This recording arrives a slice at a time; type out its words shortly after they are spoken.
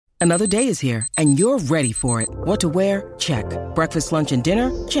Another day is here, and you're ready for it. What to wear? Check. Breakfast, lunch, and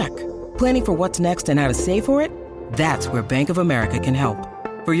dinner? Check. Planning for what's next and how to save for it? That's where Bank of America can help.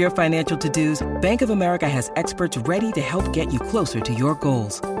 For your financial to-dos, Bank of America has experts ready to help get you closer to your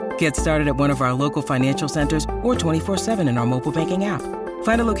goals. Get started at one of our local financial centers or 24/7 in our mobile banking app.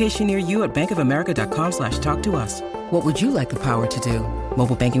 Find a location near you at bankofamerica.com/talktous. What would you like the power to do?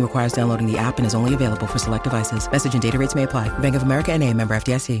 Mobile banking requires downloading the app and is only available for select devices. Message and data rates may apply. Bank of America N.A., member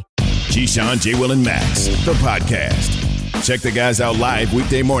FDIC. Keyshawn, J. Will, and Max, the podcast. Check the guys out live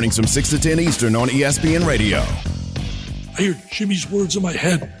weekday mornings from 6 to 10 Eastern on ESPN Radio. I hear Jimmy's words in my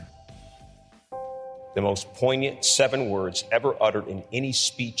head. The most poignant 7 words ever uttered in any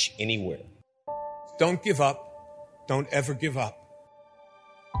speech anywhere. Don't give up. Don't ever give up.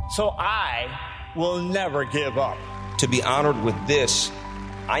 So I will never give up. To be honored with this,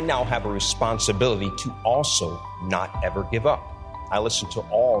 I now have a responsibility to also not ever give up. I listened to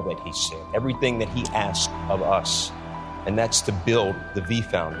all that he said, everything that he asked of us, and that's to build the V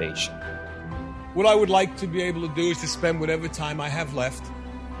Foundation. What I would like to be able to do is to spend whatever time I have left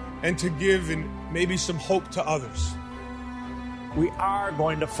and to give and maybe some hope to others. We are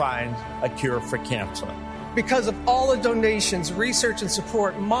going to find a cure for cancer. Because of all the donations, research, and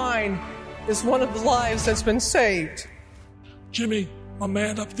support, mine is one of the lives that's been saved. Jimmy, my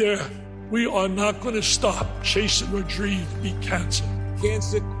man up there, we are not going to stop chasing our dream to beat cancer.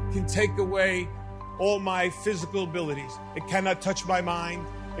 Cancer can take away all my physical abilities. It cannot touch my mind,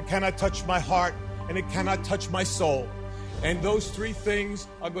 it cannot touch my heart, and it cannot touch my soul. And those 3 things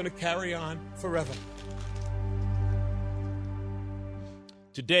are going to carry on forever.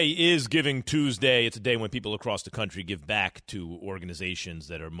 Today is Giving Tuesday. It's a day when people across the country give back to organizations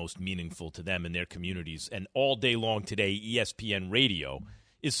that are most meaningful to them and their communities. And all day long today, ESPN Radio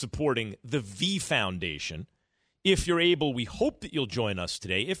is supporting the V Foundation. If you're able, we hope that you'll join us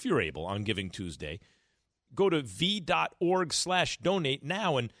today, if you're able, on Giving Tuesday. Go to v.org/donate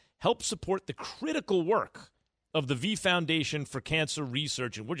now and help support the critical work of the V Foundation for Cancer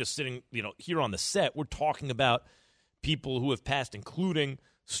Research. And we're just sitting, here on the set. We're talking about people who have passed, including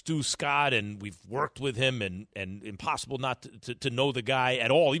Stu Scott, and we've worked with him, and impossible not to know the guy at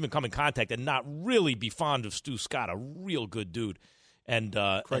all, even come in contact and not really be fond of Stu Scott, a real good dude. And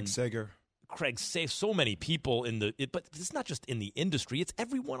Craig Sager. Craig Sager, so many people but it's not just in the industry, it's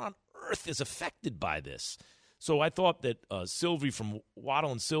everyone on earth is affected by this. So I thought that Sylvie from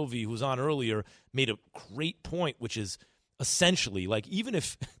Waddle and Sylvie, who was on earlier, made a great point, which is essentially, like, even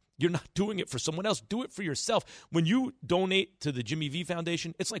if you're not doing it for someone else, do it for yourself. When you donate to the Jimmy V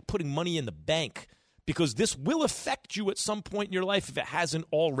Foundation, it's like putting money in the bank, because this will affect you at some point in your life if it hasn't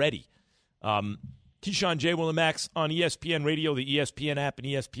already. Keyshawn, J. Will, and Max on ESPN Radio, the ESPN app, and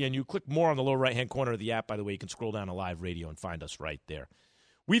ESPNU. Click more on the lower right-hand corner of the app. By the way, you can scroll down to live radio and find us right there.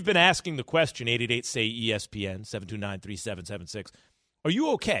 We've been asking the question, 888-SAY-ESPN, 729-3776. Are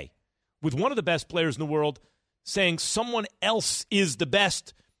you okay with one of the best players in the world saying someone else is the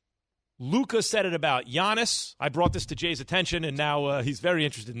best? Luka said it about Giannis. I brought this to Jay's attention, and now he's very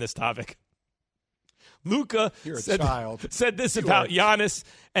interested in this topic. Luka said this about Giannis,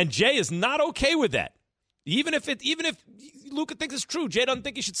 and Jay is not okay with that. Even if Luka thinks it's true, Jay doesn't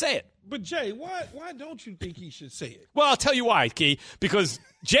think he should say it. But Jay, why don't you think he should say it? Well, I'll tell you why, Key. Because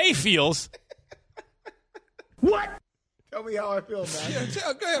Jay feels what? Tell me how I feel, man.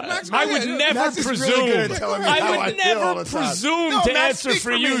 Yeah, go ahead, Max. I would never presume. I would never presume to answer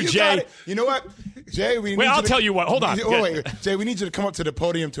for you, Jay. You know what, Jay? I'll tell you what. Hold on. Wait, Jay, we need you to come up to the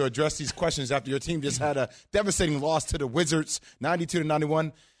podium to address these questions after your team just had a devastating loss to the Wizards,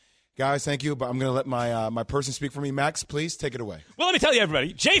 92-91. Guys, thank you, but I'm going to let my person speak for me. Max, please take it away. Well, let me tell you,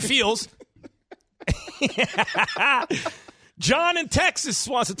 everybody. Jay feels. John in Texas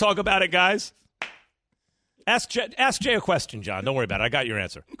wants to talk about it, guys. Ask Jay a question, John. Don't worry about it. I got your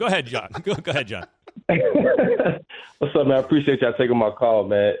answer. Go ahead, John. Go ahead, John. What's up, man? I appreciate y'all taking my call,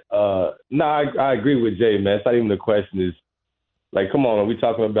 man. I agree with Jay, man. It's not even the question. Is like, come on, we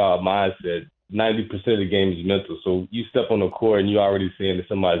talking about a mindset. 90% of the game is mental. So you step on the court and you already seeing that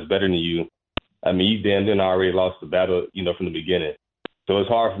somebody's better than you. I mean, you damn near already lost the battle, from the beginning. So it's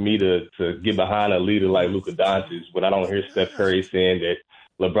hard for me to get behind a leader like Luka Doncic when I don't hear Steph Curry saying that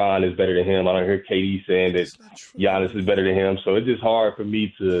LeBron is better than him. I don't hear KD saying that Giannis is better than him. So it's just hard for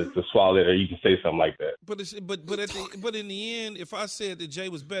me to swallow that, or you can say something like that. But in the end, if I said that Jay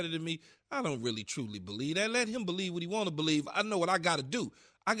was better than me, I don't really truly believe that. Let him believe what he want to believe. I know what I got to do.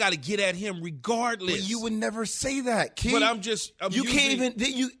 I got to get at him regardless. But you would never say that, Keith. But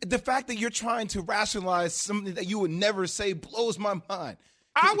the fact that you're trying to rationalize something that you would never say blows my mind.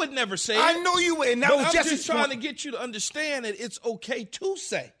 I would never say it. I know you would. And that was just trying to get you to understand that it's okay to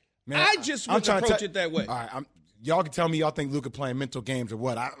say. Man, I just wouldn't approach it that way. All right, y'all can tell me y'all think Luka playing mental games or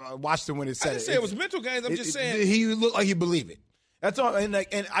what. I watched him when it said I didn't say it was mental games. I'm just saying. He looked like he believed it. That's all. And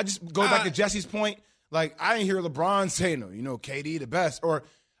I just go back to Jesse's point. Like, I didn't hear LeBron say, no, KD the best. Or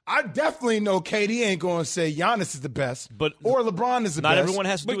I definitely know KD ain't going to say Giannis is the best. Or LeBron is the best. Not everyone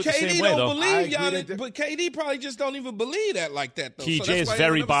has to do it the same way, though. Believe Giannis, but KD probably just don't even believe that like that, though. TJ is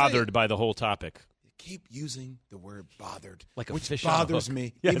very bothered by the whole topic. Keep using the word bothered, like a which fish bothers on a hook.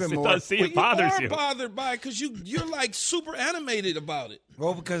 me Yes, even it more. Does. See, it bothers you. You are bothered by it because you're like super animated about it.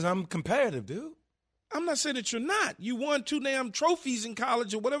 Well, because I'm competitive, dude. I'm not saying that you're not. You won 2 damn trophies in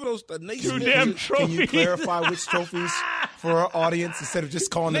college or whatever those. 2 damn trophies. Can you clarify which trophies for our audience instead of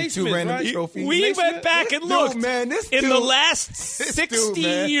just calling them 2 random trophies? We went back and looked. Dude, man, in the last 60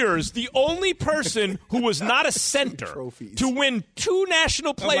 years, the only person who was not a center to win 2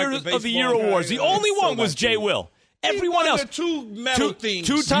 National Player of the Year awards, the only one was Jay Will. Everyone else, two medal things.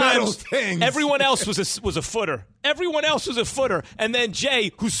 2 times. Everyone else was a footer. Everyone else was a footer, and then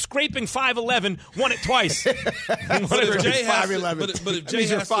Jay, who's scraping 5'11", won it twice. But if Jay has 5'11", but if Jay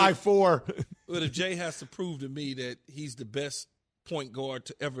has 5'4", but if Jay has to prove to me that he's the best point guard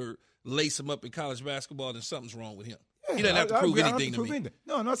to ever lace him up in college basketball, then something's wrong with him. He doesn't have to prove anything to me.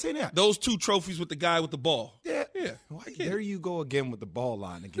 No, I'm not saying that. Those 2 trophies with the guy with the ball. Yeah. There you go again with the ball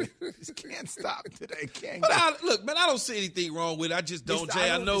line again. Just can't stop today. Look, man, I don't see anything wrong with it. I just don't,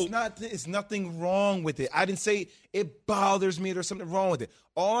 Jay. I know. It's nothing wrong with it. I didn't say it bothers me. There's something wrong with it.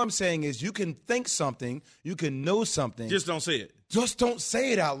 All I'm saying is you can think something. You can know something. Just don't say it. Just don't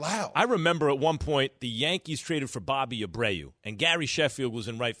say it out loud. I remember at one point the Yankees traded for Bobby Abreu, and Gary Sheffield was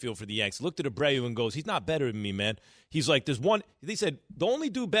in right field for the Yankees. Looked at Abreu and goes, he's not better than me, man. He's like, there's one. They said, the only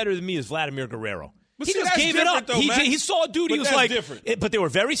dude better than me is Vladimir Guerrero. But he just gave it up. Though, he saw a dude. He was like, but they were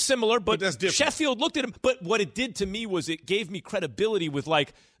very similar. But that's different. Sheffield looked at him. But what it did to me was it gave me credibility with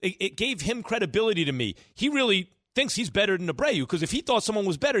it gave him credibility to me. He really thinks he's better than Abreu because if he thought someone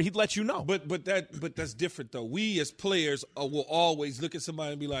was better, he'd let you know. But that's different though. We as players will always look at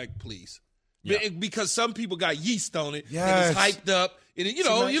somebody and be like, please. Yeah. Because some people got yeast on it and it's hyped up. And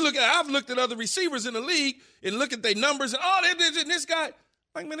I've looked at other receivers in the league and look at their numbers and this guy.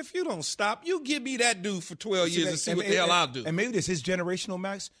 Like, man, if you don't stop, you give me that dude for 12 years and see what the hell I'll do. And maybe this is generational,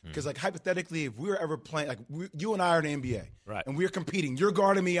 Max, because, hypothetically, if we were ever playing, you and I are in the NBA, right, and we're competing, you're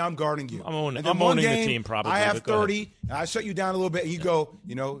guarding me, I'm guarding you. I'm owning the team probably. I have 30, and I shut you down a little bit, and you go,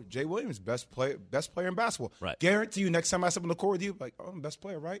 Jay Williams, best player in basketball. Right. Guarantee you next time I step on the court with you, I'm the best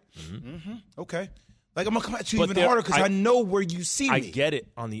player, right? Mm-hmm. Okay. I'm going to come at you even harder because I know where you see me. I get it.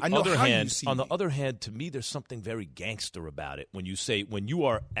 On the other hand, to me, there's something very gangster about it. When you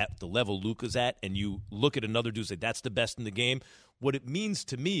are at the level Luka's at and you look at another dude and say, that's the best in the game, what it means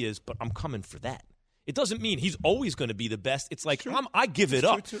to me is, but I'm coming for that. It doesn't mean he's always going to be the best. It's like, sure. I give it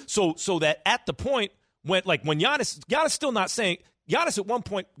up. So that at the point, when Giannis still not saying, Giannis at one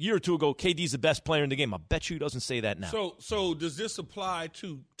point, a year or two ago, KD's the best player in the game. I bet you he doesn't say that now. So does this apply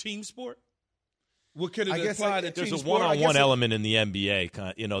to team sport? What could it apply to there's team a sport? one-on-one element in the NBA.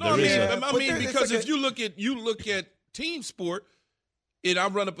 Because if you look at team sport, and I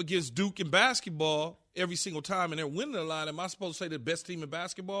run up against Duke in basketball every single time, and they're winning a lot. Am I supposed to say the best team in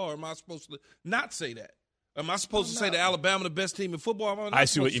basketball, or am I supposed to not say that? Am I supposed to say that Alabama the best team in football? I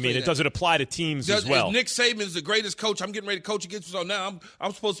see what you mean. It doesn't apply to teams as well. Nick Saban is the greatest coach. I'm getting ready to coach against. So now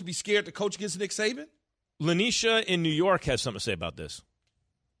I'm supposed to be scared to coach against Nick Saban? Lanisha in New York has something to say about this.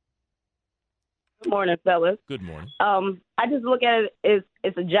 Good morning, fellas. Good morning. I just look at it as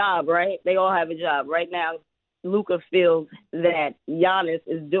it's a job, right? They all have a job. Right now, Luka feels that Giannis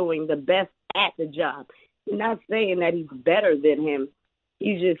is doing the best at the job. He's not saying that he's better than him.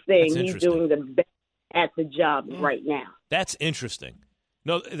 He's just saying he's doing the best at the job right now. That's interesting.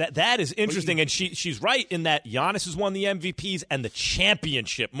 No, that is interesting, and she's right in that Giannis has won the MVPs and the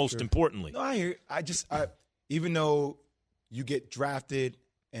championship, most importantly. No, I hear. Even though you get drafted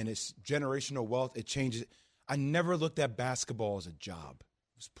and it's generational wealth, it changes. I never looked at basketball as a job.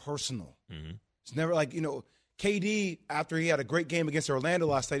 It was personal. Mm-hmm. It's never like, KD, after he had a great game against Orlando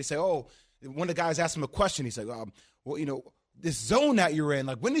last night, he said, one of the guys asked him a question. He's like, this zone that you're in,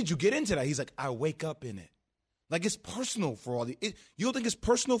 like, when did you get into that? He's like, I wake up in it. Like, it's personal for all the – you don't think it's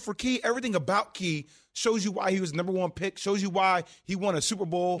personal for Key? Everything about Key shows you why he was number one pick, shows you why he won a Super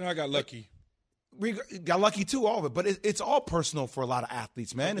Bowl. No, I got lucky. Got lucky too, all of it. But it's all personal for a lot of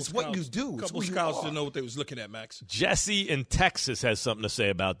athletes, man. It's what you do. A couple scouts didn't know what they was looking at, Max. Jesse in Texas has something to say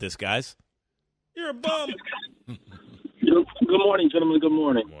about this, guys. You're a bum. Good morning, gentlemen. Good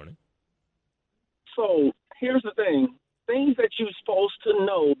morning. Good morning. So here's the thing. Things that you're supposed to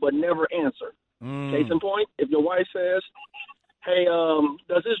know but never answer. Case in point, if your wife says, hey,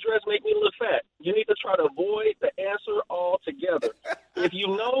 does this dress make me look fat? You need to try to avoid the answer altogether. If you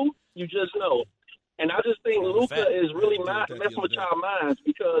know, you just know. And I just think Luka is really messing with y'all minds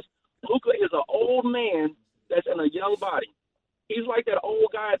because Luka is an old man that's in a young body. He's like that old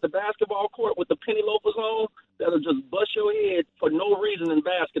guy at the basketball court with the penny loafers on that'll just bust your head for no reason in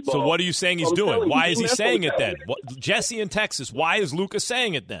basketball. So what are you saying he's doing? Why is he saying it then? Jesse in Texas, why is Luka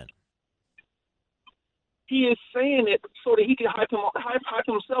saying it then? He is saying it so that he can hype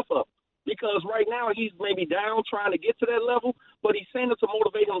himself up. Because right now he's maybe down trying to get to that level, but he's saying it to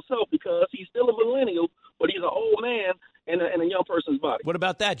motivate himself because he's still a millennial, but he's an old man in a young person's body. What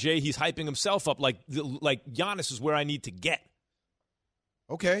about that, Jay? He's hyping himself up like Giannis is where I need to get.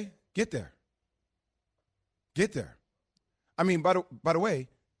 Okay, get there. Get there. I mean, by the way,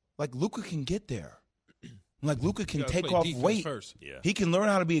 like Luka can get there. Like Luka can take off weight. Yeah. He can learn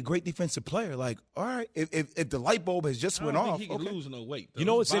how to be a great defensive player. Like, all right, if the light bulb has just went off, he can lose no weight. You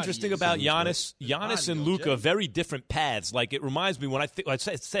know what's interesting about Giannis? Giannis and Luka, very different paths. Like it reminds me when I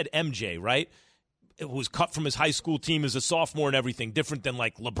said MJ, right? It was cut from his high school team as a sophomore and everything, different than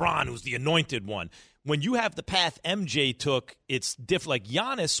like LeBron, who's the anointed one. When you have the path MJ took, it's different. Like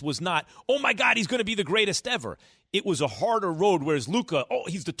Giannis was not, oh my God, he's going to be the greatest ever. It was a harder road, whereas Luka,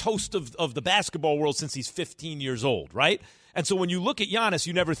 he's the toast of the basketball world since he's 15 years old, right? And so when you look at Giannis,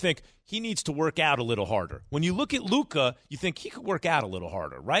 you never think he needs to work out a little harder. When you look at Luka, you think he could work out a little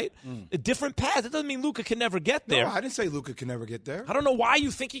harder, right? A different path. It doesn't mean Luka can never get there. No, I didn't say Luka can never get there. I don't know why you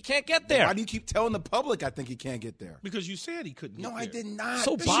think he can't get there. Why do you keep telling the public I think he can't get there? Because you said he couldn't get there. No, I did not.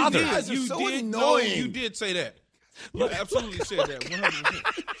 So bothered. You so did. annoying. No, you did say that. You absolutely said that.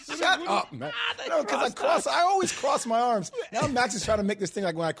 100%. Shut up, man. No, because I always cross my arms. Now Max is trying to make this thing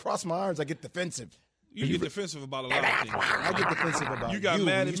like when I cross my arms, I get defensive. You get defensive about a lot of things. I get defensive about you. Got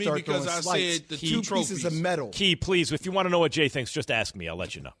mad at me because I said the two pieces of metal. Key, please, if you want to know what Jay thinks, just ask me. I'll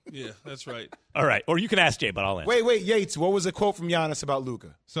let you know. Yeah, that's right. All right. Or you can ask Jay, but I'll answer. Wait, Yates, what was the quote from Giannis about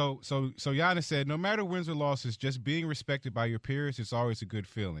Luka? So Giannis said, no matter wins or losses, just being respected by your peers is always a good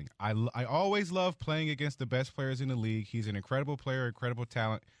feeling. I always love playing against the best players in the league. He's an incredible player, incredible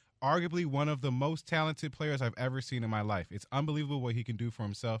talent. Arguably one of the most talented players I've ever seen in my life. It's unbelievable what he can do for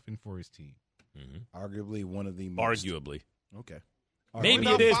himself and for his team. Mm-hmm. Arguably one of the most. Arguably. Okay. Maybe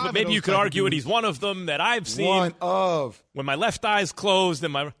it is, but maybe you could argue it. He's one of them that I've seen. One of. When my left eye's closed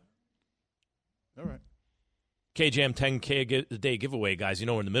and my. All right. KJM 10K a day giveaway, guys. You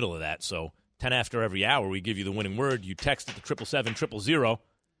know we're in the middle of that. So 10 after every hour, we give you the winning word. You text it to 777-000.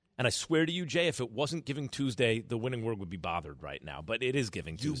 And I swear to you, Jay, if it wasn't Giving Tuesday, the winning word would be bothered right now. But it is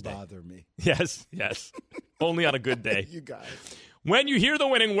Giving Tuesday. You bother me. Yes. Only on a good day. You guys. When you hear the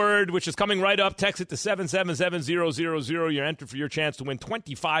winning word, which is coming right up, text it to 777-000. You're entered for your chance to win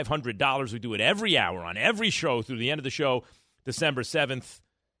 $2,500. We do it every hour on every show through the end of the show, December 7th.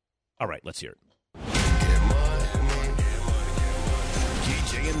 All right, let's hear it.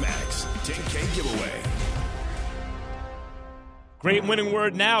 DJ and Max, 10K giveaway. Great winning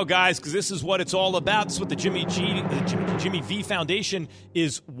word now, guys, because this is what it's all about. This is what the Jimmy V Foundation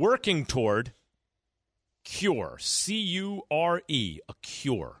is working toward. Cure. C-U-R-E. A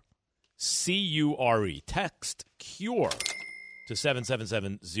cure. C-U-R-E. Text CURE to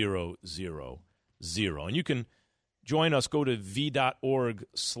 777-000. And you can join us. Go to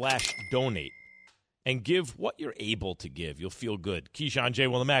v.org/donate and give what you're able to give. You'll feel good. Keyshawn, J.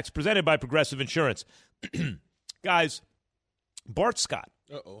 Will, and Max, presented by Progressive Insurance. Guys, Bart Scott.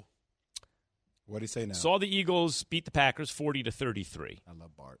 Uh-oh. What did he say now? Saw the Eagles beat the Packers 40-33. I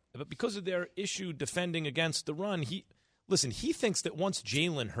love Bart. But because of their issue defending against the run, he thinks that once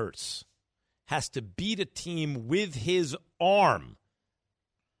Jalen Hurts has to beat a team with his arm,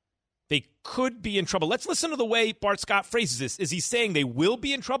 they could be in trouble. Let's listen to the way Bart Scott phrases this. Is he saying they will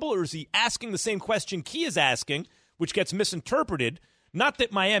be in trouble, or is he asking the same question Key is asking, which gets misinterpreted? Not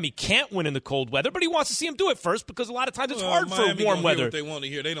that Miami can't win in the cold weather, but he wants to see him do it first because a lot of times it's hard Miami for warm weather. Hear what they want to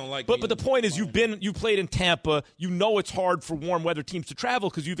hear. They don't like. But the point is, you played in Tampa. You know it's hard for warm weather teams to travel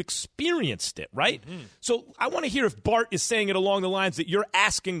because you've experienced it, right? Mm-hmm. So I want to hear if Bart is saying it along the lines that you're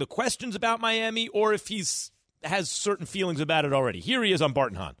asking the questions about Miami, or if has certain feelings about it already. Here he is on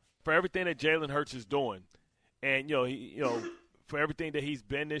Bart and Hahn. For everything that Jalen Hurts is doing, and for everything that he's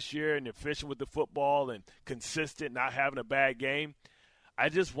been this year and efficient with the football and consistent, not having a bad game. I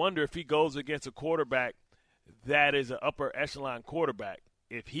just wonder if he goes against a quarterback that is an upper echelon quarterback,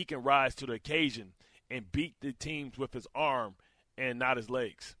 if he can rise to the occasion and beat the teams with his arm and not his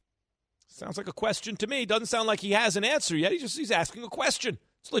legs. Sounds like a question to me. Doesn't sound like he has an answer yet. He's asking a question.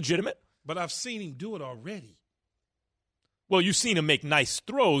 It's legitimate. But I've seen him do it already. Well, you've seen him make nice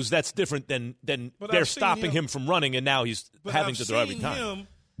throws. That's different than they're stopping him from running, and now he's having to throw every time. I've seen him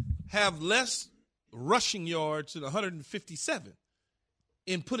have less rushing yards than 157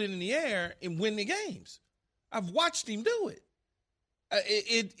 and put it in the air and win the games. I've watched him do it.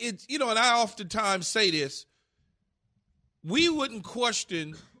 And I oftentimes say this. We wouldn't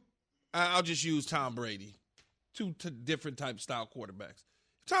question, I'll just use Tom Brady, two different type style quarterbacks.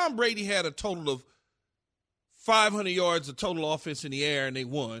 Tom Brady had a total of 500 yards of total offense in the air, and they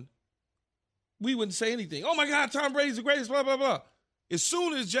won. We wouldn't say anything. Oh, my God, Tom Brady's the greatest, blah, blah, blah. As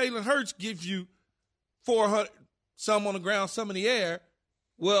soon as Jalen Hurts gives you 400, some on the ground, some in the air,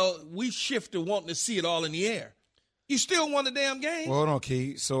 well, we shift to wanting to see it all in the air. You still won the damn game. Well, hold on,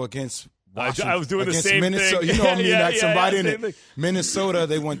 Key. So against Washington, I was doing the same Minnesota, thing. You know what I mean? Like somebody in it. Minnesota,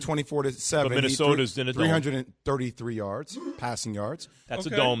 they won 24-7. But Minnesota's in a dome. 333 yards, passing yards. That's a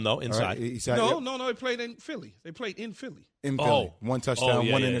dome, though, inside. Right, No, they played in Philly. They played in Philly. In Philly. One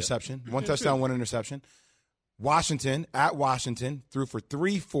touchdown, one interception. One touchdown, one interception. Washington, at Washington, threw for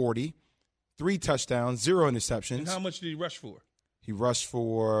 340, 3 touchdowns, 0 interceptions. And how much did he rush for? He rushed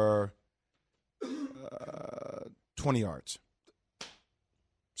for 20 yards.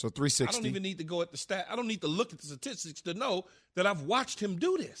 So 360. I don't even need to go at the stat. I don't need to look at the statistics to know that I've watched him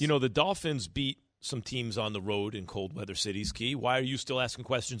do this. You know, the Dolphins beat some teams on the road in cold weather cities, Key. Why are you still asking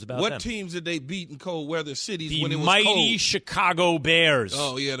questions about them? What teams did they beat in cold weather cities when it was cold? The mighty Chicago Bears.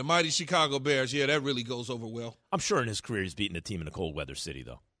 Oh, yeah, the mighty Chicago Bears. Yeah, that really goes over well. I'm sure in his career he's beaten a team in a cold weather city,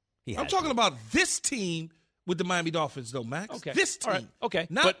 though. I'm talking about this team with the Miami Dolphins, though, Max. Okay. This team. Right. Okay.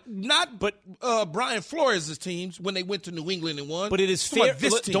 Not Brian Flores' teams when they went to New England and won. But it is fair.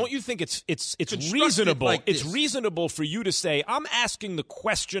 Don't you think it's reasonable? Like it's reasonable for you to say, I'm asking the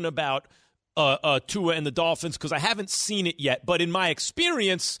question about Tua and the Dolphins because I haven't seen it yet. But in my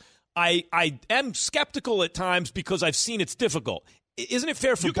experience, I am skeptical at times because I've seen it's difficult. Isn't it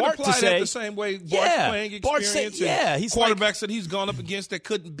fair for Bart to say? You can apply that the same way Bart's playing experience he's quarterbacks that he's gone up against that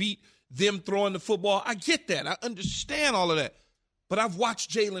couldn't beat them throwing the football. I get that. I understand all of that. But I've watched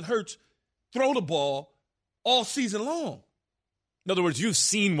Jalen Hurts throw the ball all season long. In other words, you've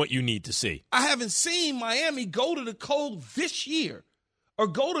seen what you need to see. I haven't seen Miami go to the cold this year or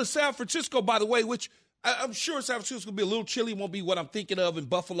go to San Francisco, by the way, which I'm sure San Francisco will be a little chilly, won't be what I'm thinking of in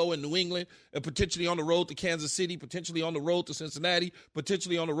Buffalo and New England, and potentially on the road to Kansas City, potentially on the road to Cincinnati,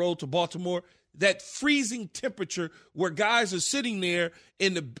 potentially on the road to Baltimore. That freezing temperature where guys are sitting there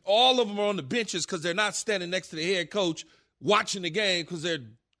and all of them are on the benches because they're not standing next to the head coach watching the game because they're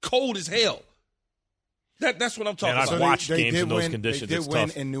cold as hell. That's what I'm talking about. I've watched games in those conditions. They did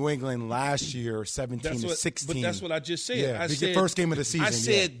win in New England last year, 17-16. But that's what I just said. Yeah, the first game of the season. I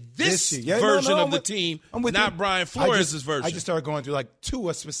said this version of the team, not Brian Flores' version. I just started going through like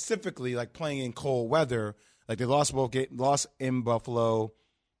Tua specifically, like playing in cold weather. Like they lost in Buffalo.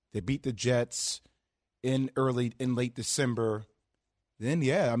 They beat the Jets in late December. Then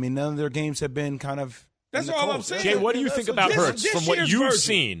none of their games have been kind of. That's all I'm saying. Jay, what do you think about Hurts from what you've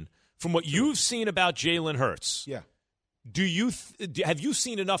seen? From what you've seen about Jalen Hurts, yeah, have you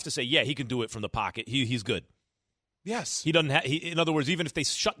seen enough to say, yeah, he can do it from the pocket? He's good. Yes, he doesn't. In other words, even if they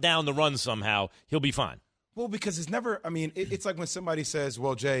shut down the run somehow, he'll be fine. Well, because it's never. I mean, it's like when somebody says,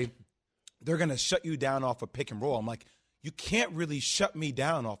 "Well, Jay, they're going to shut you down off a pick and roll." I'm like, you can't really shut me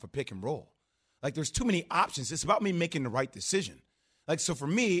down off a pick and roll. Like, there's too many options. It's about me making the right decision. Like, so for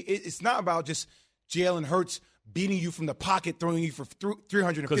me, it's not about just Jalen Hurts beating you from the pocket, throwing you for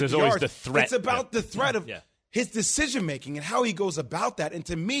 350 because there's yards. Always the threat. It's about the threat of his decision-making and how he goes about that. And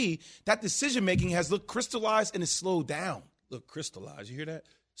to me, that decision-making has looked crystallized and is slowed down. Look, crystallized. You hear that?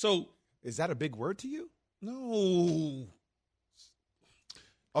 So is that a big word to you? No.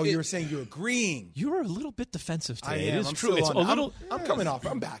 Oh, you were saying you're agreeing. You were a little bit defensive today. I am. It is true. It's a little. I'm coming off.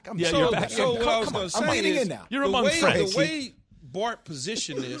 I'm back. You're back. So what I was going to say is, in now. You're among friends. The way Bart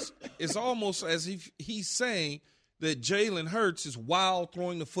positioned this is almost as if he's saying that Jalen Hurts is wild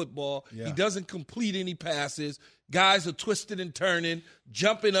throwing the football. Yeah. He doesn't complete any passes. Guys are twisted and turning,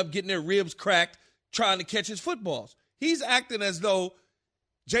 jumping up, getting their ribs cracked, trying to catch his footballs. He's acting as though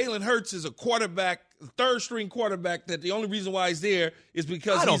Jalen Hurts is a quarterback, third-string quarterback, that the only reason why he's there is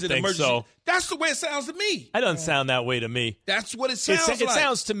because he's an emergency. So. That's the way it sounds to me. It doesn't sound that way to me. That's what it sounds like. It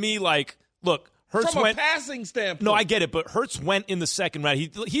sounds to me like, look, Hurts from went, a passing standpoint. No, I get it, but Hurts went in the second round.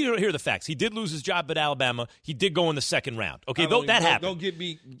 Here are the facts. He did lose his job at Alabama. He did go in the second round. Okay, that happened. Don't get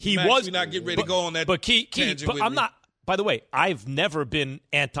me. He Max, was we're not getting ready to go on that. But I'm me. not. By the way, I've never been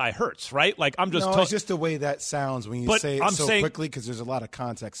anti-Hurts, right? Like I'm just. No, it's just the way that sounds when you say it quickly because there's a lot of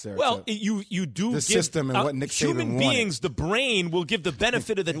context there. Well, you do the give, system and what Nick Saban human beings, the brain will give the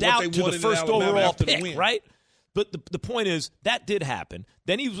benefit of the doubt to the first overall pick, right? But the point is, that did happen.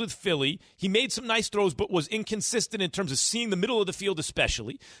 Then he was with Philly. He made some nice throws, but was inconsistent in terms of seeing the middle of the field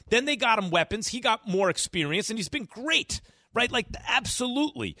especially. Then they got him weapons. He got more experience, and he's been great. Right? Like,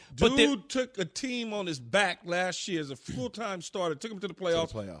 absolutely. Dude took a team on his back last year as a full-time starter, took him to the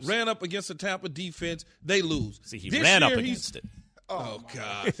playoffs, ran up against the Tampa defense. They lose. See, he ran up against it. Oh,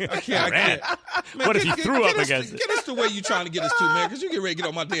 God. I can't. Man, what if he threw up against it? Get us the way you're trying to get us to, man, because you get ready to get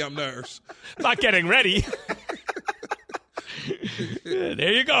on my damn nerves. Not getting ready.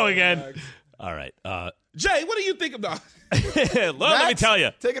 There you go again. All right. Jay, what do you think about it? Let me tell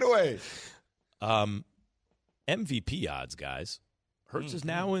you. Take it away. MVP odds, guys. Hurts is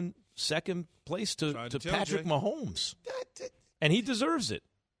now in second place to Patrick Mahomes. And he deserves it.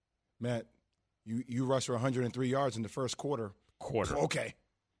 Matt, you rushed for 103 yards in the first quarter. Okay.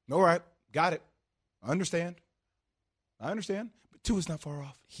 All right. Got it. I understand. But Tua is not far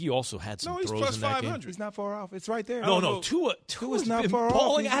off. He also had some he's throws plus in that 500. game. He's not far off. It's right there. No. Tua's not been far off.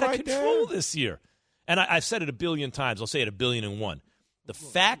 balling He's out of right control there. this year. And I've said it a billion times. I'll say it 1,000,000,001. The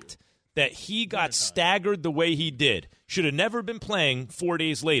fact that he got staggered the way he did, should have never been playing 4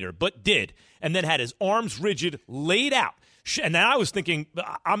 days later, but did, and then had his arms rigid, laid out. And then I was thinking,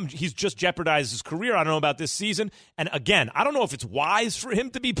 he's just jeopardized his career. I don't know about this season. And again, I don't know if it's wise for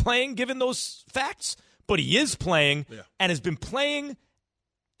him to be playing given those facts, but he is playing and has been playing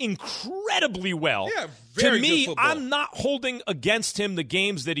incredibly well. Yeah, very to me, good football. I'm not holding against him the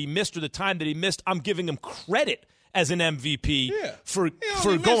games that he missed or the time that he missed. I'm giving him credit as an MVP for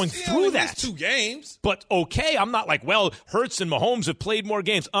going through that. 2 games. But okay, I'm not like, well, Hurts and Mahomes have played more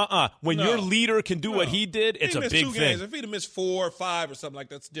games. When your leader can do what he did, it's a big thing. Games. If he'd have missed 4 or 5 or something like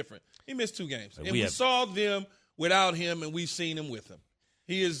that's different. He missed 2 games. And we saw them without him, and we've seen him with him.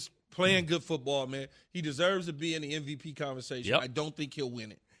 He is playing good football, man. He deserves to be in the MVP conversation. I don't think he'll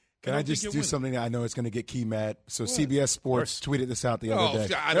win it. Can I just do something that I know is going to get Key mad? So CBS Sports tweeted this out the other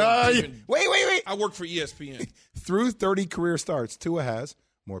day. Wait. I work for ESPN. Through 30 career starts, Tua has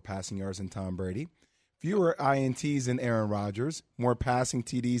more passing yards than Tom Brady, fewer INTs than Aaron Rodgers, more passing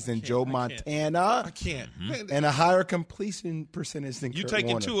TDs than Joe Montana. I can't. And a higher completion percentage than You Kurt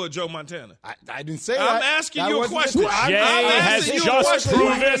taking Warner. Tua or Joe Montana? I didn't say that. I'm asking you a question. Jay has just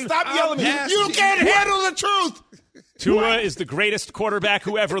proven. Stop yelling at me. You can't handle the truth. Tua is the greatest quarterback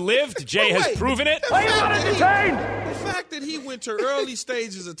who ever lived. Jay has proven it. The fact that he went to early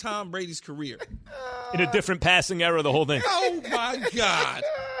stages of Tom Brady's career. In a different passing era, the whole thing. Oh, my God.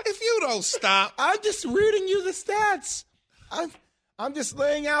 If you don't stop. I'm just reading you the stats. I'm just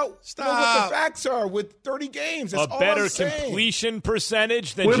laying out what the facts are with 30 games. That's a better completion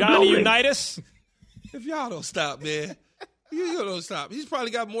percentage than Johnny Unitas? If y'all don't stop, man. You don't stop. He's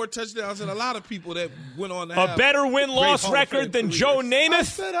probably got more touchdowns than a lot of people that went on to have a better win-loss record than Joe Namath? I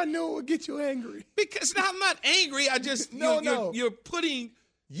said I knew it would get you angry. Because I'm not angry. I just you're putting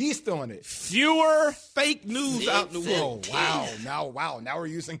yeast on it. Fewer fake news out in the world. Wow. Now we're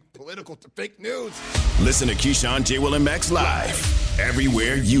using political fake news. Listen to Keyshawn, J. Will, and Max live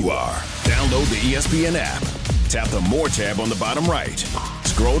everywhere you are. Download the ESPN app. Tap the More tab on the bottom right.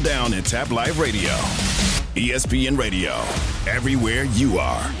 Scroll down and tap Live Radio. ESPN Radio, everywhere you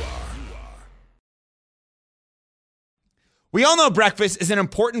are. We all know breakfast is an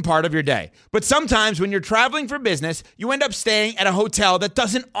important part of your day, but sometimes when you're traveling for business, you end up staying at a hotel that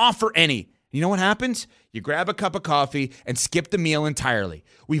doesn't offer any. You know what happens? You grab a cup of coffee and skip the meal entirely.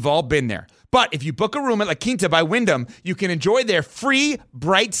 We've all been there. But if you book a room at La Quinta by Wyndham, you can enjoy their free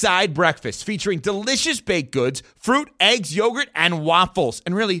Bright Side breakfast featuring delicious baked goods, fruit, eggs, yogurt, and waffles.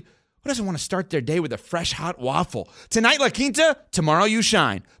 And really, who doesn't want to start their day with a fresh, hot waffle? Tonight, La Quinta, tomorrow you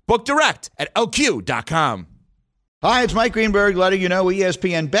shine. Book direct at LQ.com. Hi, it's Mike Greenberg letting you know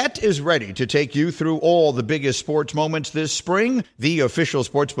ESPN Bet is ready to take you through all the biggest sports moments this spring. The official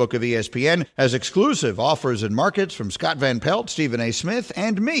sportsbook of ESPN has exclusive offers and markets from Scott Van Pelt, Stephen A. Smith,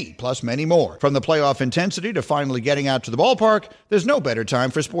 and me, plus many more. From the playoff intensity to finally getting out to the ballpark, there's no better time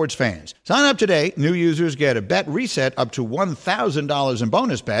for sports fans. Sign up today. New users get a bet reset up to $1,000 in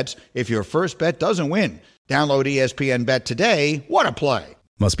bonus bets if your first bet doesn't win. Download ESPN Bet today. What a play.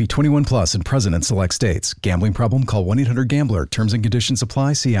 Must be 21 plus and present in select states. Gambling problem? Call 1-800-GAMBLER. Terms and conditions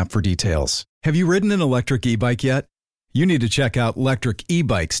apply. See app for details. Have you ridden an electric e-bike yet? You need to check out Electric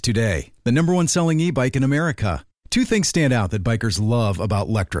E-Bikes today, the #1 selling e-bike in America. Two things stand out that bikers love about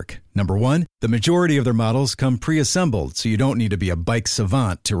Electric. Number one, the majority of their models come pre-assembled, so you don't need to be a bike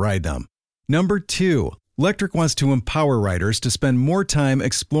savant to ride them. Number two, Electric wants to empower riders to spend more time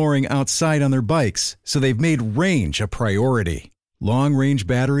exploring outside on their bikes, so they've made range a priority. Long-range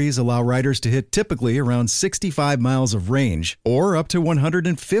batteries allow riders to hit typically around 65 miles of range or up to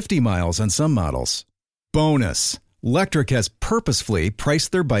 150 miles on some models. Bonus. Lectric has purposefully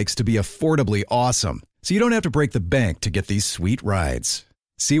priced their bikes to be affordably awesome, so you don't have to break the bank to get these sweet rides.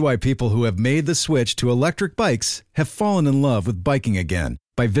 See why people who have made the switch to electric bikes have fallen in love with biking again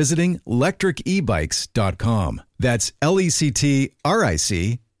by visiting lectricebikes.com. That's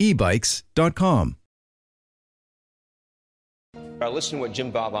LECTRIC ebikes.com. Listen to what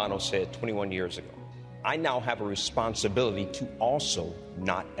Jim Valvano said 21 years ago. I now have a responsibility to also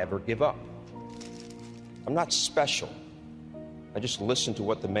not ever give up. I'm not special. I just listened to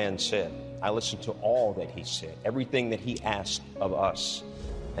what the man said. I listened to all that he said, everything that he asked of us,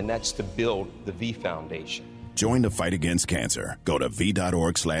 and that's to build the V Foundation. Join the fight against cancer. Go to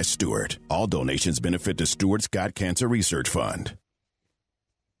v.org/Stewart. All donations benefit the Stewart Scott Cancer Research Fund.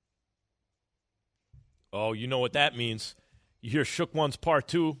 Oh, you know what that means. You hear Shook Ones Part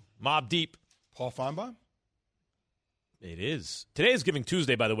 2, Mobb Deep. Paul Feinbaum? It is. Today is Giving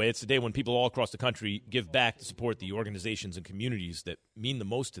Tuesday, by the way. It's the day when people all across the country give back to support the organizations and communities that mean the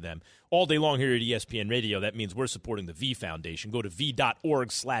most to them. All day long here at ESPN Radio, that means we're supporting the V Foundation. Go to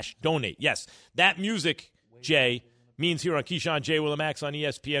v.org/donate. Yes, that music, Jay, means here on Keyshawn, J. Will, and Max on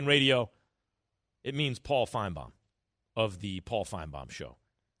ESPN Radio, it means Paul Feinbaum of the Paul Feinbaum Show.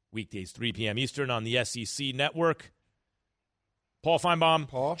 Weekdays, 3 p.m. Eastern on the SEC Network. Paul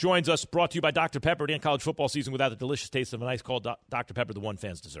Feinbaum joins us, brought to you by Dr. Pepper. The end college football season without the delicious taste of an ice called Dr. Pepper, the one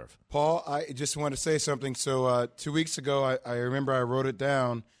fans deserve. Paul, I just want to say something. So 2 weeks ago, I remember I wrote it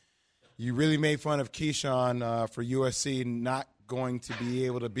down. You really made fun of Keyshawn for USC not going to be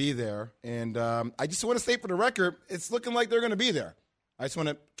able to be there. And I just want to say for the record, it's looking like they're going to be there. I just want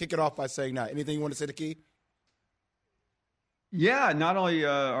to kick it off by saying that. Anything you want to say to Key? Yeah, not only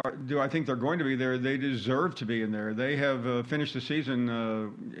do I think they're going to be there, they deserve to be in there. They have finished the season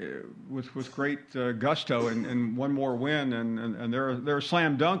with great gusto and one more win, and they're a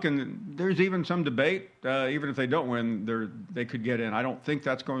slam dunk. And there's even some debate, even if they don't win, they could get in. I don't think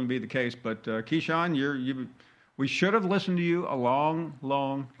that's going to be the case. But Keyshawn, we should have listened to you a long,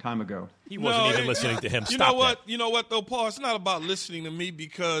 long time ago. He wasn't even listening to him. You know what? You know what, though, Paul? It's not about listening to me,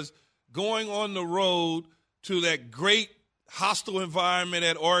 because going on the road to that great hostile environment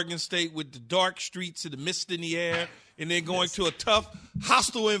at Oregon State with the dark streets and the mist in the air, and then going to a tough,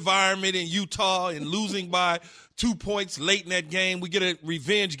 hostile environment in Utah and losing by 2 points late in that game. We get a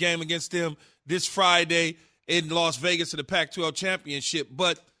revenge game against them this Friday in Las Vegas in the Pac-12 championship.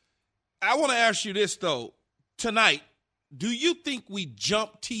 But I want to ask you this, though. Tonight, do you think we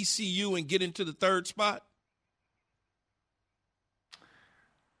jump TCU and get into the third spot?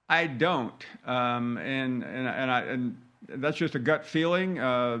 I don't, and that's just a gut feeling,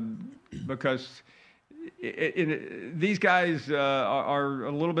 because these guys are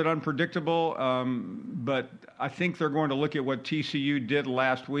a little bit unpredictable, but I think they're going to look at what TCU did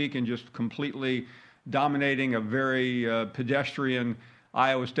last week and just completely dominating a very pedestrian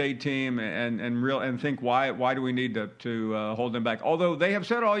Iowa State team and think, why do we need to hold them back? Although they have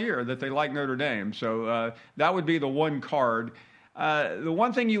said all year that they like Notre Dame, so that would be the one card. The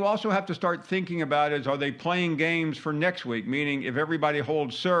one thing you also have to start thinking about is, are they playing games for next week? Meaning, if everybody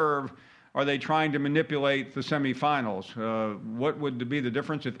holds serve, are they trying to manipulate the semifinals? What would be the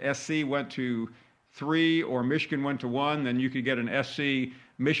difference if SC went to 3 or Michigan went to 1? Then you could get an SC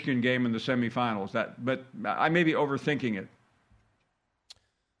Michigan game in the semifinals. But I may be overthinking it.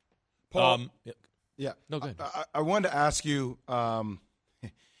 Paul, yeah. No, go ahead. I wanted to ask you, and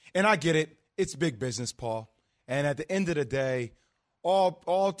I get it. It's big business, Paul. And at the end of the day,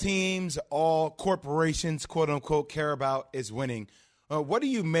 all teams, all corporations, quote unquote, care about is winning. What do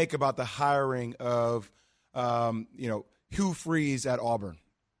you make about the hiring of, Hugh Freeze at Auburn?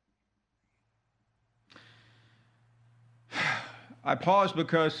 I pause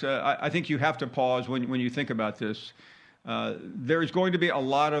because I think you have to pause when you think about this. There's going to be a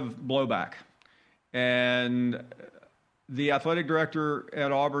lot of blowback. And the athletic director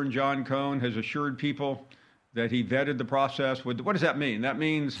at Auburn, John Cohn, has assured people that he vetted the process. What does that mean? That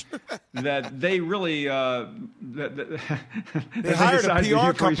means that they really they hired a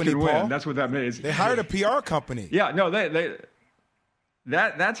PR company, Paul. That's what that means. They hired a PR company. Yeah, no,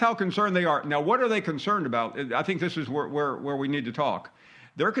 that's how concerned they are. Now, what are they concerned about? I think this is where we need to talk.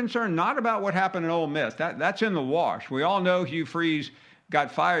 They're concerned not about what happened in Ole Miss. That's in the wash. We all know Hugh Freeze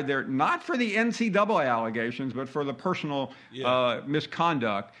got fired there, not for the NCAA allegations, but for the personal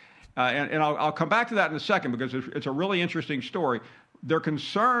misconduct. And I'll come back to that in a second, because it's a really interesting story. They're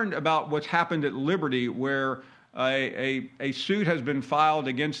concerned about what's happened at Liberty, where a suit has been filed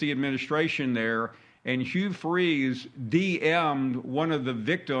against the administration there, and Hugh Freeze DM'd one of the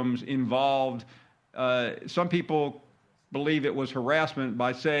victims involved. Some people believe it was harassment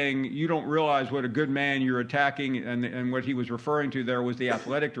by saying you don't realize what a good man you're attacking, and what he was referring to there was the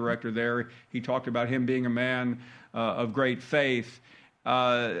athletic director there. He talked about him being a man of great faith.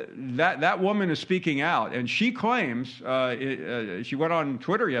 That woman is speaking out, and she claims, she went on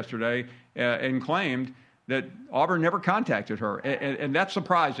Twitter yesterday and claimed that Auburn never contacted her. And that's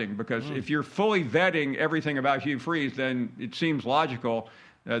surprising, because if you're fully vetting everything about Hugh Freeze, then it seems logical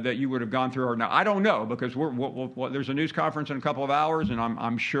that you would have gone through her. Now, I don't know, because there's a news conference in a couple of hours, and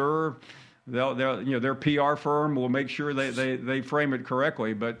I'm sure their PR firm will make sure they frame it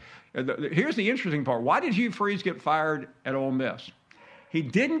correctly. But here's the interesting part. Why did Hugh Freeze get fired at Ole Miss? He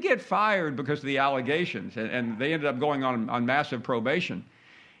didn't get fired because of the allegations, and they ended up going on massive probation.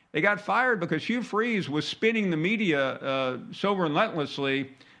 They got fired because Hugh Freeze was spinning the media so relentlessly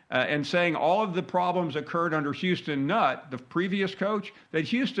and saying all of the problems occurred under Houston Nutt, the previous coach, that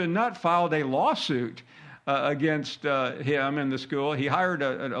Houston Nutt filed a lawsuit against him and the school. He hired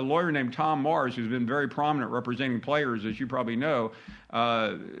a lawyer named Tom Mars, who's been very prominent representing players, as you probably know,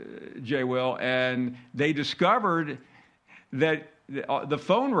 Jay Will, and they discovered that the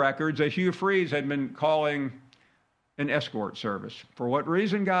phone records that Hugh Freeze had been calling an escort service. For what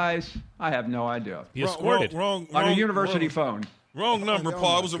reason, guys? I have no idea. He escorted. Wrong, on a university phone. Wrong number,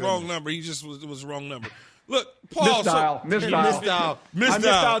 Paul. It was a wrong number. It was a wrong number. Look, Paul. Misdial. I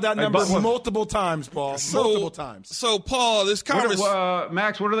misdialed that number multiple times, Paul. Multiple times. So, Paul, this conversation.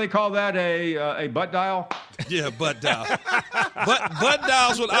 Max, what do they call that? A butt dial? Yeah, butt dial. butt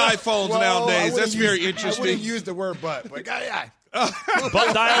dials with iPhones nowadays. That's very interesting. I wouldn't use the word butt, but yeah.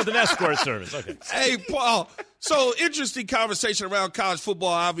 Butt dial with an escort service. Okay. Hey, Paul. So, interesting conversation around college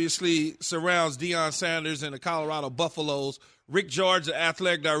football obviously surrounds Deion Sanders and the Colorado Buffaloes. Rick George, the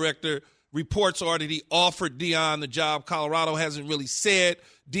athletic director, reports are that he offered Deion the job. Colorado hasn't really said.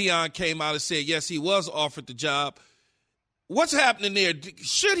 Deion came out and said, yes, he was offered the job. What's happening there?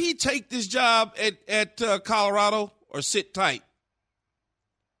 Should he take this job at Colorado or sit tight?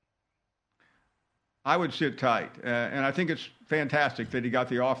 I would sit tight, and I think it's fantastic that he got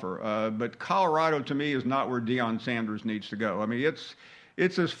the offer. But Colorado, to me, is not where Deion Sanders needs to go. I mean,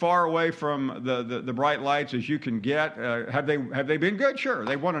 it's as far away from the bright lights as you can get. Have they been good? Sure,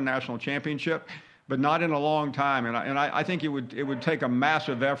 they won a national championship, but not in a long time. And I think it would take a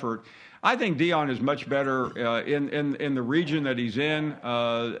massive effort. I think Deion is much better in the region that he's in,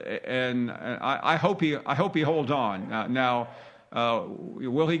 and I hope he holds on. Now,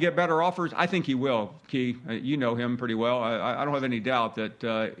 will he get better offers? I think he will, Key. You know him pretty well. I don't have any doubt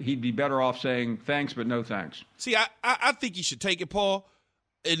that he'd be better off saying thanks, but no thanks. See, I think he should take it, Paul.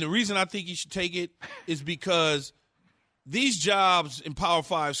 And the reason I think he should take it is because these jobs in Power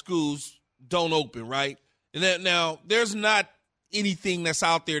 5 schools don't open, right? And now, there's not anything that's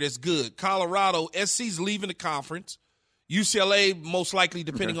out there that's good. Colorado, SC's leaving the conference. UCLA, most likely,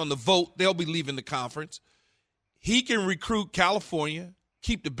 depending on the vote, they'll be leaving the conference. He can recruit California,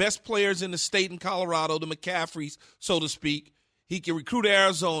 keep the best players in the state in Colorado, the McCaffreys, so to speak. He can recruit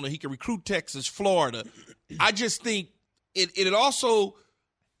Arizona. He can recruit Texas, Florida. I just think it also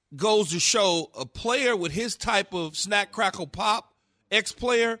goes to show a player with his type of snack, crackle, pop,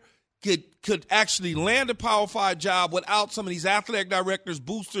 ex-player could actually land a Power 5 job without some of these athletic directors,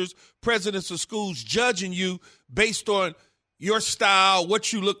 boosters, presidents of schools judging you based on your style,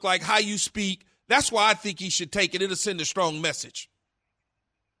 what you look like, how you speak. That's why I think he should take it. It'll send a strong message.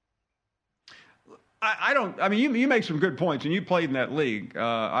 I mean, you make some good points, and you played in that league.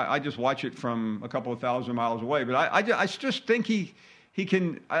 I just watch it from a couple of thousand miles away. But I just think he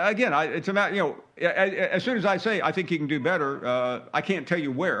can, again, it's about, as soon as I say I think he can do better, I can't tell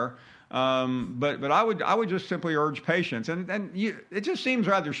you where. But I would just simply urge patience. And it just seems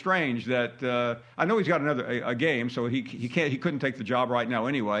rather strange that I know he's got a game, so he couldn't take the job right now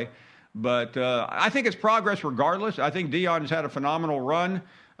anyway. But I think it's progress regardless. I think Deion's had a phenomenal run.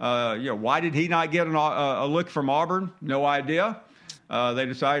 Why did he not get a look from Auburn? No idea. They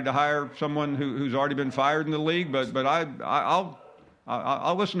decided to hire someone who's already been fired in the league. But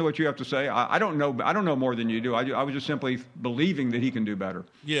I'll listen to what you have to say. I don't know more than you do. I was just simply believing that he can do better.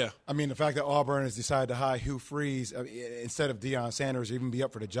 Yeah. I mean, the fact that Auburn has decided to hire Hugh Freeze instead of Deion Sanders, even be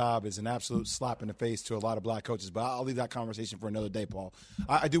up for the job, is an absolute slap in the face to a lot of black coaches. But I'll leave that conversation for another day, Paul.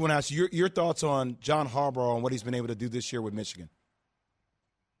 I do want to ask you your thoughts on John Harbaugh and what he's been able to do this year with Michigan.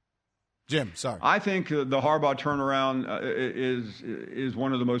 Jim, sorry. I think the Harbaugh turnaround is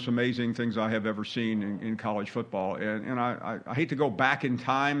one of the most amazing things I have ever seen in college football. And I hate to go back in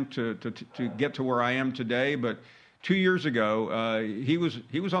time to get to where I am today, but 2 years ago, he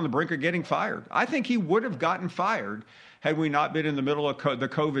was on the brink of getting fired. I think he would have gotten fired had we not been in the middle of the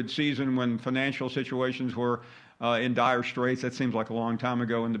COVID season when financial situations were in dire straits. That seems like a long time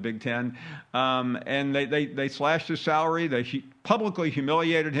ago in the Big Ten. And they slashed his salary. They publicly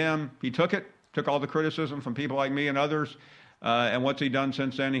humiliated him. He took all the criticism from people like me and others. And what's he done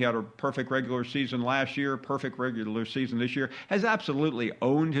since then? He had a perfect regular season last year, perfect regular season this year, has absolutely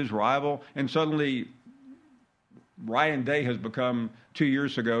owned his rival. And suddenly Ryan Day has become 2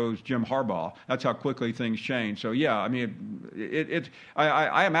 years ago's Jim Harbaugh. That's how quickly things change. So, yeah, I mean,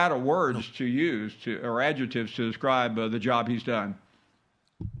 I am out of words to use or adjectives to describe the job he's done.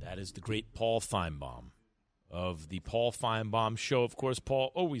 That is the great Paul Feinbaum of the Paul Feinbaum Show. Of course,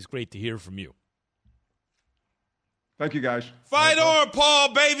 Paul, always great to hear from you. Thank you, guys. Fight on,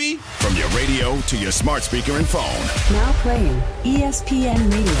 Paul, baby. From your radio to your smart speaker and phone. Now playing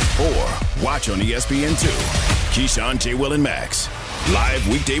ESPN Radio. Or watch on ESPN2. Keyshawn, J. Will, and Max. Live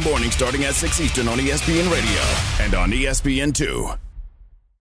weekday morning starting at 6 Eastern on ESPN Radio and on ESPN2.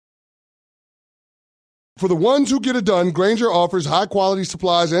 For the ones who get it done, Grainger offers high-quality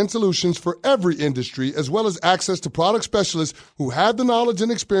supplies and solutions for every industry, as well as access to product specialists who have the knowledge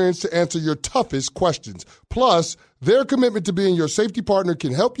and experience to answer your toughest questions. Plus, their commitment to being your safety partner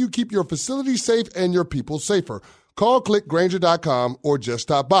can help you keep your facility safe and your people safer. Call, click Grainger.com, or just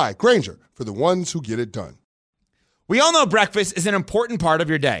stop by. Grainger, for the ones who get it done. We all know breakfast is an important part of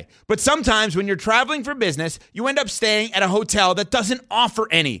your day, but sometimes when you're traveling for business, you end up staying at a hotel that doesn't offer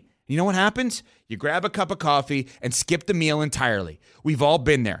any. You know what happens? You grab a cup of coffee and skip the meal entirely. We've all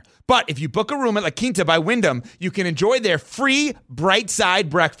been there. But if you book a room at La Quinta by Wyndham, you can enjoy their free Bright Side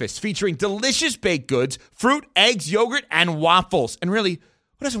breakfast featuring delicious baked goods, fruit, eggs, yogurt, and waffles. And really,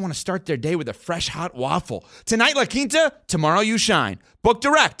 who doesn't want to start their day with a fresh, hot waffle? Tonight, La Quinta, tomorrow you shine. Book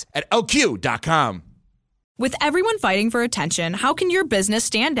direct at LQ.com. With everyone fighting for attention, how can your business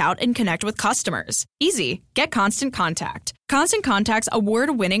stand out and connect with customers? Easy. Get Constant Contact. Constant Contact's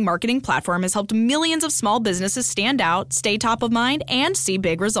award-winning marketing platform has helped millions of small businesses stand out, stay top of mind, and see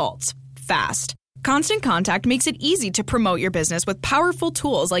big results fast. Constant Contact makes it easy to promote your business with powerful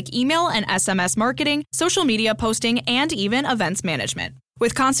tools like email and SMS marketing, social media posting, and even events management.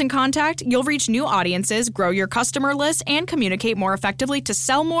 With Constant Contact, you'll reach new audiences, grow your customer list, and communicate more effectively to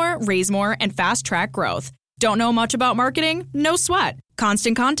sell more, raise more, and fast-track growth. Don't know much about marketing? No sweat.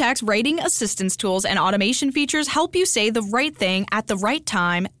 Constant Contact's writing assistance tools and automation features help you say the right thing at the right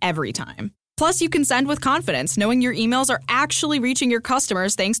time, every time. Plus, you can send with confidence, knowing your emails are actually reaching your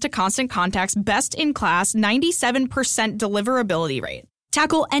customers thanks to Constant Contact's best-in-class 97% deliverability rate.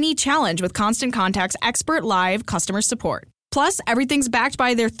 Tackle any challenge with Constant Contact's expert live customer support. Plus, everything's backed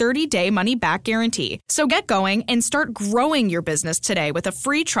by their 30-day money-back guarantee. So get going and start growing your business today with a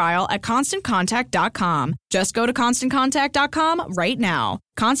free trial at ConstantContact.com. Just go to ConstantContact.com right now.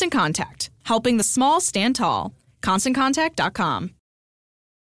 Constant Contact, helping the small stand tall. ConstantContact.com.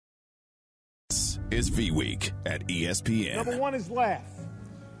 This is V-Week at ESPN. Number one is laugh.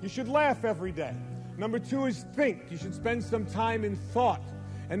 You should laugh every day. Number two is think. You should spend some time in thought.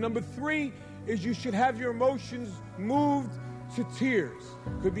 And number three is you should have your emotions moved to tears.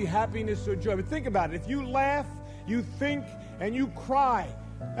 Could be happiness or joy. But think about it. If you laugh, you think, and you cry,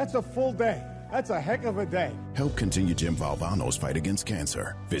 that's a full day. That's a heck of a day. Help continue Jim Valvano's fight against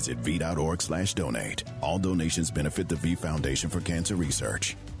cancer. Visit V.org/donate. All donations benefit the V Foundation for Cancer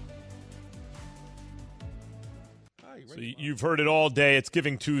Research. So you've heard it all day. It's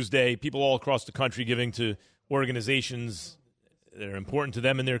Giving Tuesday. People all across the country giving to organizations that are important to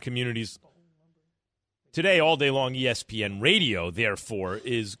them and their communities. Today, all day long, ESPN Radio, therefore,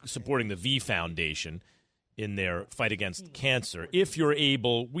 is supporting the V Foundation in their fight against cancer. If you're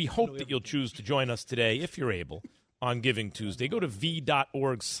able, we hope that you'll choose to join us today, if you're able, on Giving Tuesday. Go to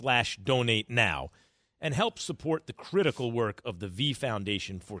V.org/donate now and help support the critical work of the V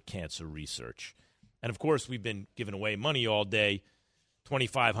Foundation for Cancer Research. And, of course, we've been giving away money all day,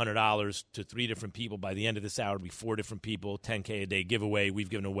 $2,500 to 3 different people. By the end of this hour, it'll be 4 different people, $10K a day giveaway. We've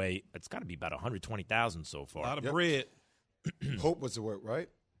given away, it's got to be about $120,000 so far. A lot of bread. Hope was the word, right?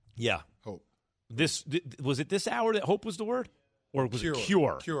 Yeah. Hope. Was it this hour that hope was the word? Or was it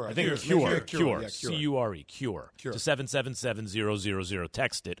Cure? Cure. I think it was Cure. Yeah, Cure. C-U-R-E. Cure. Cure. To 777-000.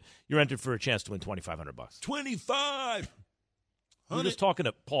 Text it. You're entered for a chance to win $2,500. 25. We were just talking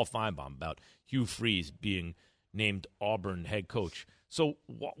to Paul Feinbaum about Hugh Freeze being named Auburn head coach. So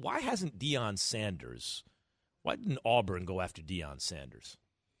why hasn't Deion Sanders? Why didn't Auburn go after Deion Sanders?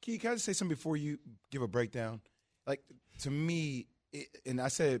 Key, can I just say something before you give a breakdown? Like, to me, and I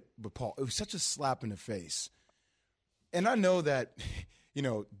said it with Paul, it was such a slap in the face. And I know that,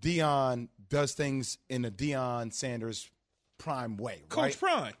 Deion does things in a Deion Sanders prime way, right? Coach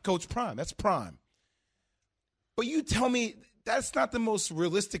Prime. Coach Prime. That's prime. But you tell me that's not the most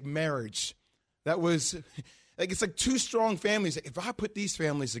realistic marriage. That was like it's like two strong families. If I put these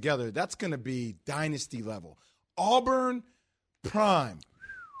families together, that's going to be dynasty level. Auburn, Prime.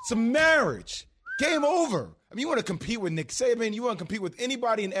 It's a marriage. Game over. I mean, you want to compete with Nick Saban. You want to compete with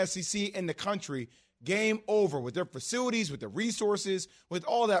anybody in SEC in the country. Game over with their facilities, with their resources, with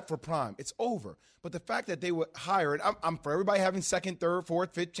all that for Prime. It's over. But the fact that they would hire, and I'm for everybody having second, third,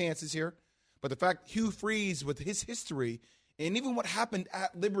 fourth, fifth chances here. But the fact Hugh Freeze with his history and even what happened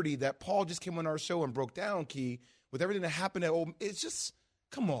at Liberty that Paul just came on our show and broke down, Key, with everything that happened at Old, it's just,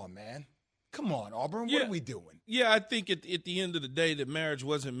 come on, man. Come on, Auburn. What are we doing? Yeah, I think at the end of the day, the marriage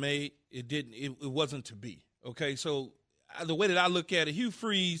wasn't made. It wasn't to be. Okay, so the way that I look at it, Hugh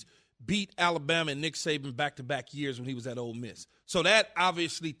Freeze beat Alabama and Nick Saban back-to-back years when he was at Ole Miss. So that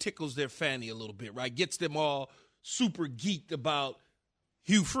obviously tickles their fanny a little bit, right? Gets them all super geeked about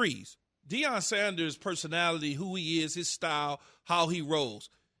Hugh Freeze. Deion Sanders' personality, who he is, his style, how he rolls.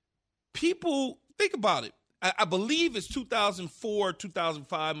 People, think about it. I believe it's 2004,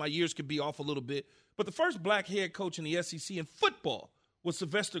 2005. My years could be off a little bit. But the first black head coach in the SEC in football was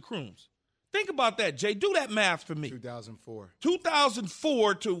Sylvester Crooms. Think about that, Jay. Do that math for me. 2004.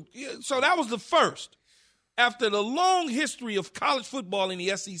 2004 so that was the first. After the long history of college football in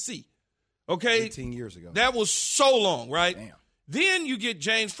the SEC. Okay? 18 years ago. That was so long, right? Damn. Then you get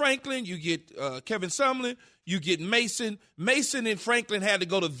James Franklin, you get Kevin Sumlin, you get Mason. Mason and Franklin had to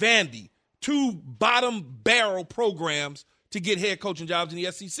go to Vandy, two bottom barrel programs to get head coaching jobs in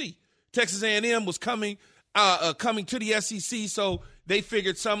the SEC. Texas A&M was coming to the SEC, so they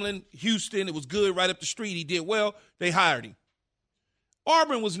figured Sumlin, Houston, it was good right up the street. He did well. They hired him.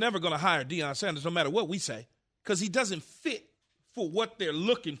 Auburn was never going to hire Deion Sanders no matter what we say because he doesn't fit for what they're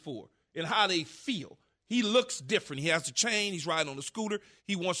looking for and how they feel. He looks different. He has a chain. He's riding on a scooter.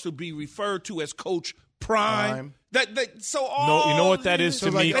 He wants to be referred to as Coach Prime. No, you know what that is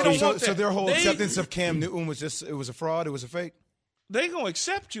to me? So their whole acceptance of Cam Newton was just, it was a fraud, it was a fake? They're going to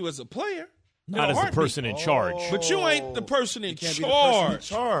accept you as a player. Not as the person in charge. But you ain't the person in charge. Be the person in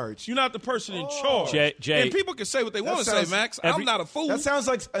charge. You're not the person in charge. Jay, and people can say what they want to say, Max. I'm not a fool. That sounds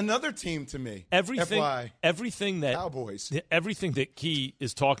like another team to me. Everything that Cowboys. Everything that Key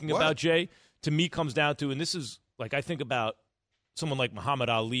is talking about, Jay, to me comes down to, and this is like I think about someone like Muhammad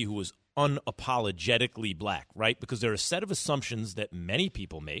Ali who was unapologetically black, right? Because there are a set of assumptions that many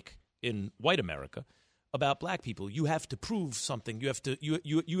people make in white America about black people. You have to prove something. You have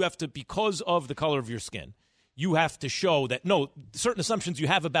to because of the color of your skin, you have to show that no, certain assumptions you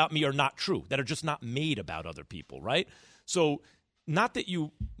have about me are not true, that are just not made about other people, right? So not that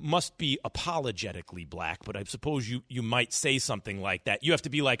you must be apologetically black, but I suppose you might say something like that. You have to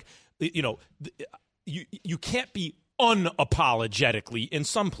be like, you can't be unapologetically in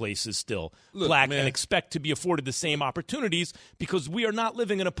some places still black, man, and expect to be afforded the same opportunities because we are not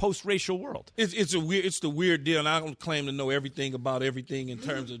living in a post-racial world. It's the weird deal, and I don't claim to know everything about everything in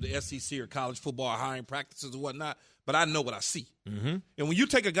terms of the SEC or college football or hiring practices and whatnot, but I know what I see. Mm-hmm. And when you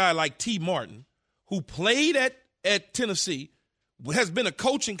take a guy like T. Martin, who played at Tennessee, has been a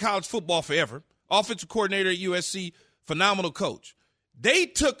coach in college football forever, offensive coordinator at USC, phenomenal coach. They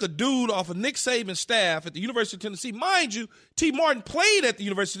took a dude off of Nick Saban's staff at the University of Tennessee. Mind you, T. Martin played at the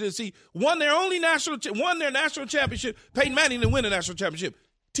University of Tennessee, won their national championship. Peyton Manning didn't win a national championship.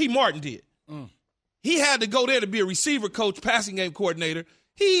 T. Martin did. He had to go there to be a receiver coach, passing game coordinator.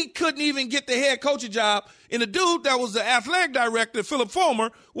 He couldn't even get the head coaching job. And the dude that was the athletic director, Philip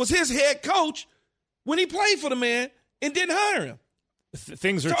Fulmer, was his head coach when he played for the man and didn't hire him.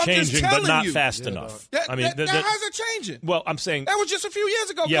 Things are changing, but not fast enough. How's it changing? Well, I'm saying that was just a few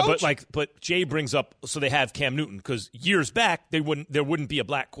years ago. Yeah, Coach. but Jay brings up, so they have Cam Newton because years back there wouldn't be a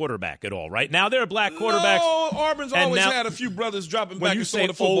black quarterback at all. Right now there are black quarterbacks. No, Auburn's always had a few brothers dropping back. When you say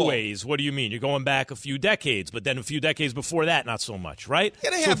football. Always, what do you mean? You're going back a few decades, but then a few decades before that, not so much, right? Yeah,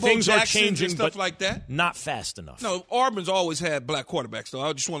 they so have things Bo are Jacksons changing, and stuff but like that. Not fast enough. No, Auburn's always had black quarterbacks, though.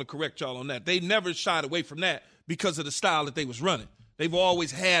 I just want to correct y'all on that. They never shied away from that because of the style that they was running. They've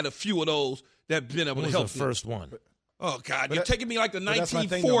always had a few of those that have been able to help. The first one. Oh, God. You're taking me like the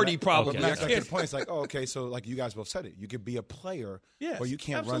 1940 probably. That's like the point. It's like, okay, so like you guys both said it. You could be a player, or you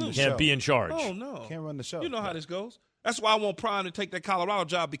can't run the show. Can't be in charge. Oh, no. Can't run the show. You know how this goes. That's why I want Prime to take that Colorado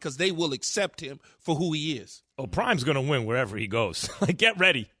job because they will accept him for who he is. Oh, Prime's going to win wherever he goes. Get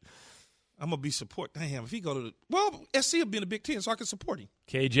ready. I'm going to be support. Damn, if he go to SC will be in the Big Ten, so I can support him.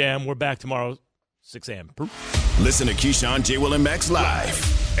 K-Jam, we're back tomorrow, 6 a.m. Listen to Keyshawn, J. Will, and Max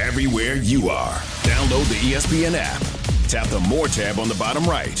live everywhere you are. Download the ESPN app. Tap the More tab on the bottom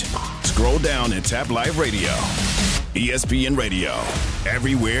right. Scroll down and tap Live Radio. ESPN Radio,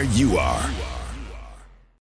 everywhere you are.